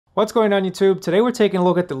What's going on YouTube? Today we're taking a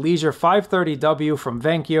look at the Leisure 530W from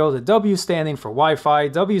Vankyo, the W standing for Wi-Fi,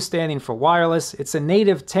 W standing for wireless. It's a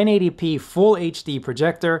native 1080p Full HD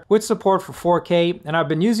projector with support for 4K, and I've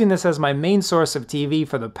been using this as my main source of TV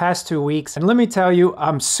for the past 2 weeks. And let me tell you,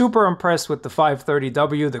 I'm super impressed with the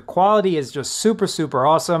 530W. The quality is just super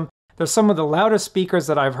awesome. There's some of the loudest speakers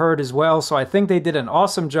that I've heard as well, so I think they did an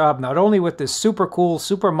awesome job not only with this super cool,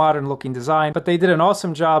 super modern looking design, but they did an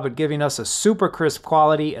awesome job at giving us a super crisp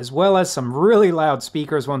quality as well as some really loud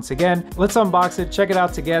speakers once again. Let's unbox it, check it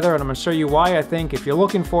out together, and I'm going to show you why I think if you're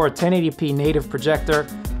looking for a 1080p native projector,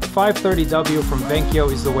 the 530W from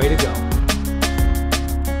Vankyo is the way to go.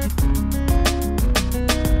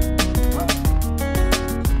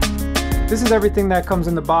 This is everything that comes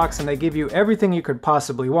in the box, and they give you everything you could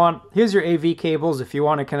possibly want. Here's your AV cables if you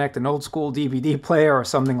want to connect an old school DVD player or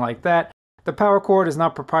something like that. The power cord is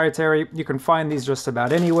not proprietary. You can find these just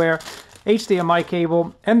about anywhere. HDMI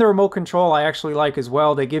cable, and the remote control I actually like as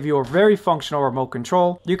well. They give you a very functional remote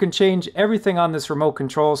control. You can change everything on this remote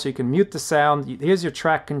control, so you can mute the sound. Here's your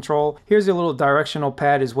track control. Here's your little directional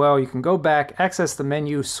pad as well. You can go back, access the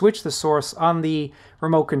menu, switch the source on the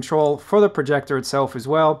remote control for the projector itself as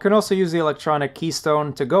well. You can also use the electronic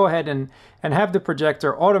keystone to go ahead and have the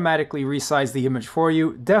projector automatically resize the image for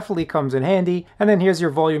you. Definitely comes in handy. And then here's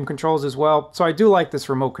your volume controls as well. So I do like this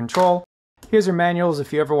remote control. Here's your manuals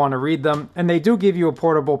if you ever want to read them, and they do give you a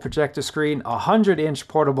portable projector screen, a 100-inch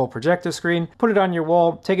portable projector screen. Put it on your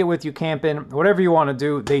wall, take it with you camping, whatever you want to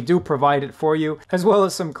do, they do provide it for you, as well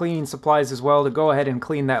as some cleaning supplies as well to go ahead and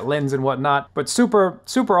clean that lens and whatnot. But super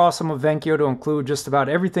awesome of Vankyo to include just about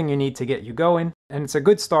everything you need to get you going. And it's a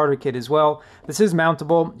good starter kit as well. This is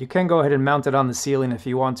mountable. You can go ahead and mount it on the ceiling if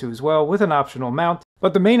you want to as well, with an optional mount.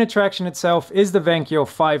 But the main attraction itself is the Vankyo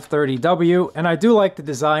 530W, and I do like the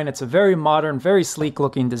design. It's a very modern, very sleek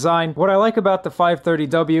looking design. What I like about the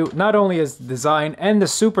 530W, not only is the design and the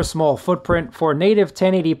super small footprint for a native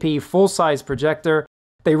 1080p full-size projector,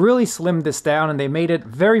 they really slimmed this down and they made it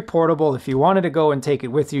very portable. If you wanted to go and take it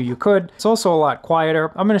with you, you could. It's also a lot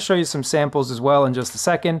quieter. I'm going to show you some samples as well in just a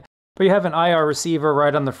second. But you have an IR receiver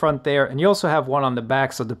right on the front there, and you also have one on the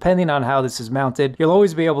back, so depending on how this is mounted, you'll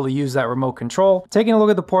always be able to use that remote control. Taking a look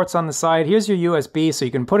at the ports on the side, here's your USB, so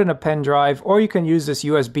you can put in a pen drive, or you can use this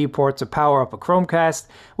USB port to power up a Chromecast,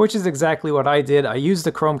 which is exactly what I did. I used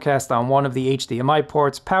the Chromecast on one of the HDMI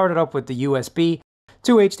ports, powered it up with the USB,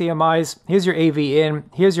 2 HDMIs, here's your AV in,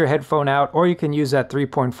 here's your headphone out, or you can use that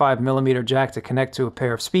 3.5mm jack to connect to a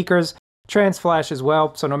pair of speakers. Trans flash as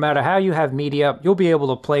well, so no matter how you have media, you'll be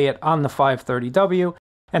able to play it on the 530W.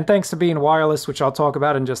 And thanks to being wireless, which I'll talk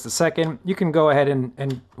about in just a second, you can go ahead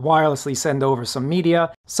and wirelessly send over some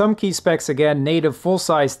media. Some key specs again, native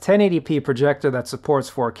full-size 1080p projector that supports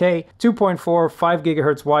 4K, 2.4, 5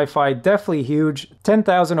 GHz Wi-Fi, definitely huge.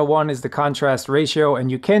 10,001 is the contrast ratio, and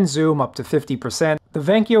you can zoom up to 50%. The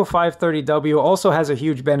Vankyo 530W also has a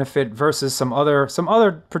huge benefit versus some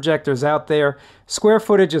other projectors out there. Square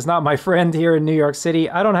footage is not my friend here in New York City.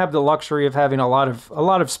 I don't have the luxury of having a lot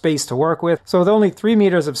of space to work with. So with only 3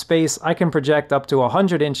 meters of space, I can project up to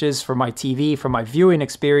 100 inches for my TV, for my viewing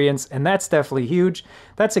experience, and that's definitely huge.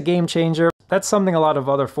 That's a game changer. That's something a lot of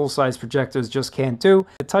other full-size projectors just can't do.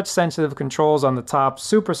 The touch-sensitive controls on the top,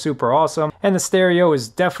 super awesome. And the stereo is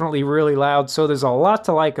definitely really loud, so there's a lot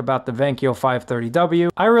to like about the Vankyo 530W.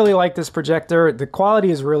 I really like this projector. The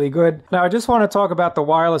quality is really good. Now, I just want to talk about the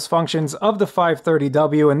wireless functions of the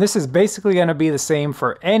 530W, and this is basically going to be the same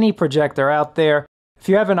for any projector out there. If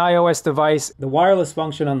you have an iOS device, the wireless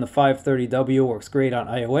function on the 530W works great on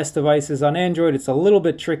iOS devices. On Android, it's a little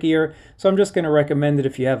bit trickier, so I'm just going to recommend it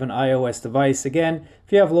if you have an iOS device. Again,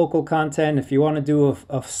 if you have local content, if you want to do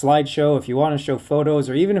a slideshow, if you want to show photos,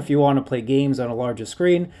 or even if you want to play games on a larger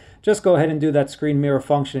screen, just go ahead and do that screen mirror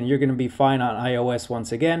function and you're going to be fine on iOS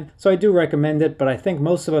once again. So I do recommend it, but I think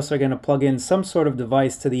most of us are going to plug in some sort of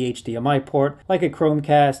device to the HDMI port, like a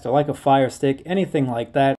Chromecast or like a Fire Stick, anything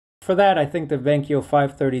like that. For that, I think the Vankyo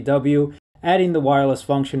 530W, adding the wireless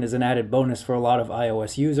function is an added bonus for a lot of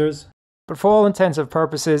iOS users. But for all intents and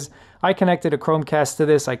purposes, I connected a Chromecast to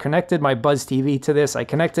this, I connected my Buzz TV to this, I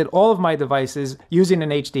connected all of my devices using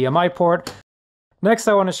an HDMI port. Next,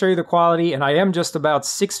 I want to show you the quality, and I am just about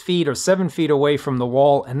 6 feet or 7 feet away from the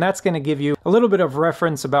wall, and that's going to give you a little bit of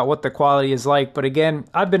reference about what the quality is like. But again,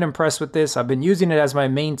 I've been impressed with this. I've been using it as my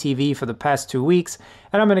main TV for the past 2 weeks,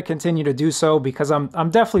 and I'm going to continue to do so because I'm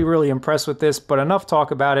definitely really impressed with this. But enough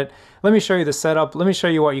talk about it. Let me show you the setup. Let me show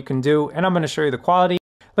you what you can do, and I'm going to show you the quality.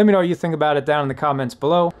 Let me know what you think about it down in the comments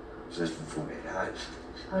below.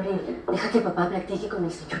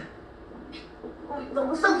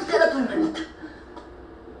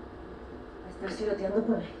 What's going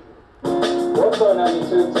on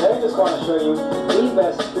YouTube? Today I just want to show you the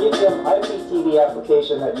best premium IPTV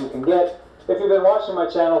application that you can get. If you've been watching my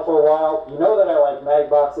channel for a while, you know that I like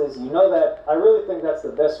mag boxes. You know that I really think that's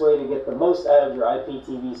the best way to get the most out of your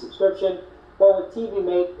IPTV subscription. Well, with TV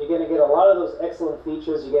Mate, you're going to get a lot of those excellent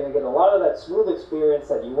features. You're going to get a lot of that smooth experience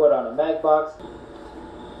that you would on a mag box.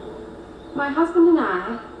 My husband and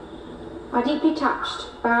I are deeply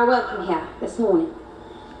touched by our welcome here this morning.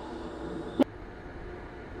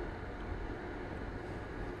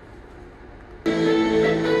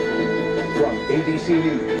 ABC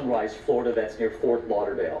News. Sunrise, Florida, that's near Fort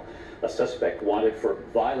Lauderdale. A suspect wanted for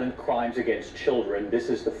violent crimes against children. This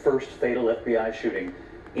is the first fatal FBI shooting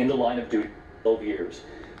in the line of duty in 12 years.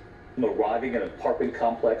 Arriving in an apartment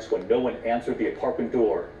complex when no one answered the apartment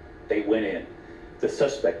door, they went in. The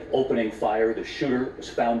suspect opening fire, the shooter was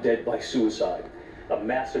found dead by suicide. A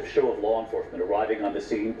massive show of law enforcement arriving on the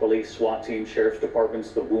scene. Police, SWAT team, sheriff's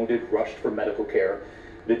departments, the wounded rushed for medical care.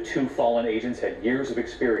 The two fallen agents had years of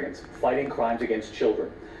experience fighting crimes against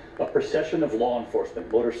children. A procession of law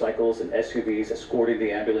enforcement, motorcycles and SUVs escorting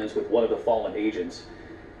the ambulance with one of the fallen agents,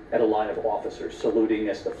 and a line of officers saluting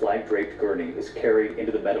as the flag-draped gurney is carried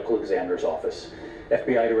into the medical examiner's office.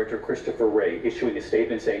 FBI Director Christopher Wray issuing a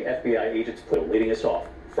statement saying FBI agents leading us off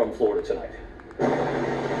from Florida tonight.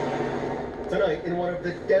 Tonight, in one of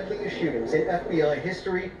the deadliest shootings in FBI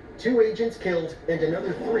history, 2 agents killed and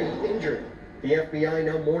another 3 injured. The FBI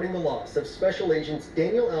now mourning the loss of Special Agents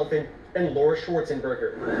Daniel Alvin and Laura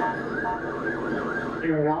Schwarzenberger.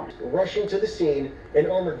 Rushing to the scene, an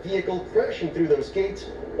armored vehicle crashing through those gates,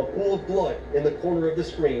 a pool of blood in the corner of the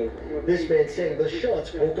screen. This man saying the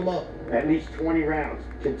shots woke him up. At least 20 rounds,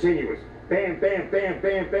 continuous. Bam, bam, bam,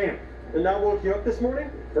 bam, bam. And that woke you up this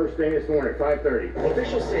morning? First thing this morning, 5:30.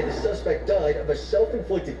 Officials say the suspect died of a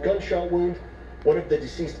self-inflicted gunshot wound. One of the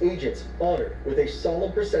deceased agents honored with a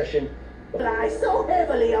solemn procession. Rely so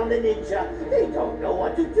heavily on the ninja. They don't know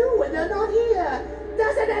what to do when they're not here.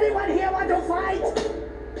 Doesn't anyone here want to fight?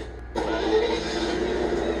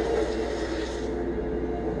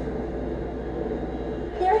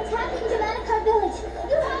 They're attacking Jamaica Village.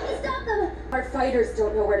 You have to stop them. Our fighters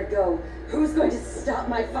don't know where to go. Who's going to stop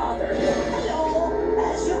my father? Hello,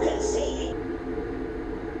 as you can see.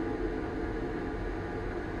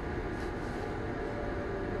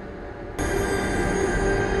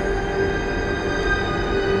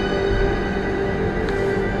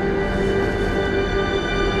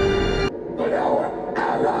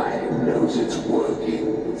 Its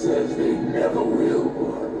workings as they never will.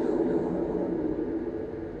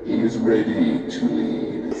 He is ready to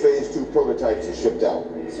lead. Phase 2 prototypes are shipped out.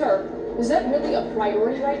 Sir, is that really a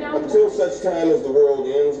priority right now? Until such time as the world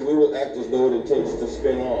ends, we will act as though it intends to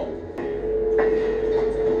spin on.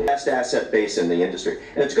 Best asset base in the industry,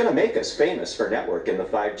 and it's going to make us famous for network in the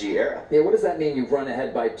 5G era. Yeah, what does that mean? You've run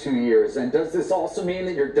ahead by 2 years, and does this also mean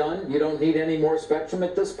that you're done? You don't need any more spectrum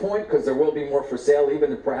at this point, because there will be more for sale,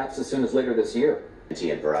 even perhaps as soon as later this year.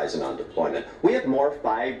 AT&T and Verizon on deployment. We have more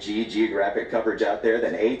 5G geographic coverage out there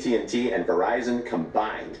than AT&T and Verizon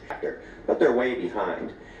combined, but they're way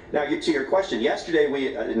behind. Now, to your question, yesterday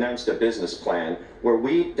we announced a business plan where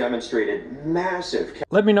we demonstrated massive...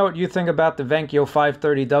 Let me know what you think about the Vankyo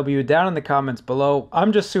 530W down in the comments below.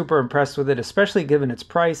 I'm just super impressed with it, especially given its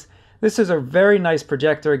price. This is a very nice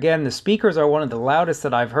projector. Again, the speakers are one of the loudest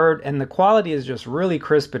that I've heard, and the quality is just really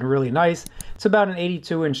crisp and really nice. It's about an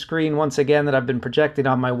 82-inch screen, once again, that I've been projecting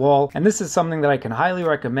on my wall, and this is something that I can highly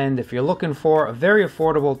recommend if you're looking for a very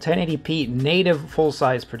affordable 1080p native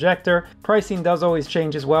full-size projector. Pricing does always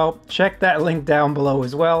change as well. Check that link down below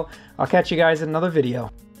as well. I'll catch you guys in another video.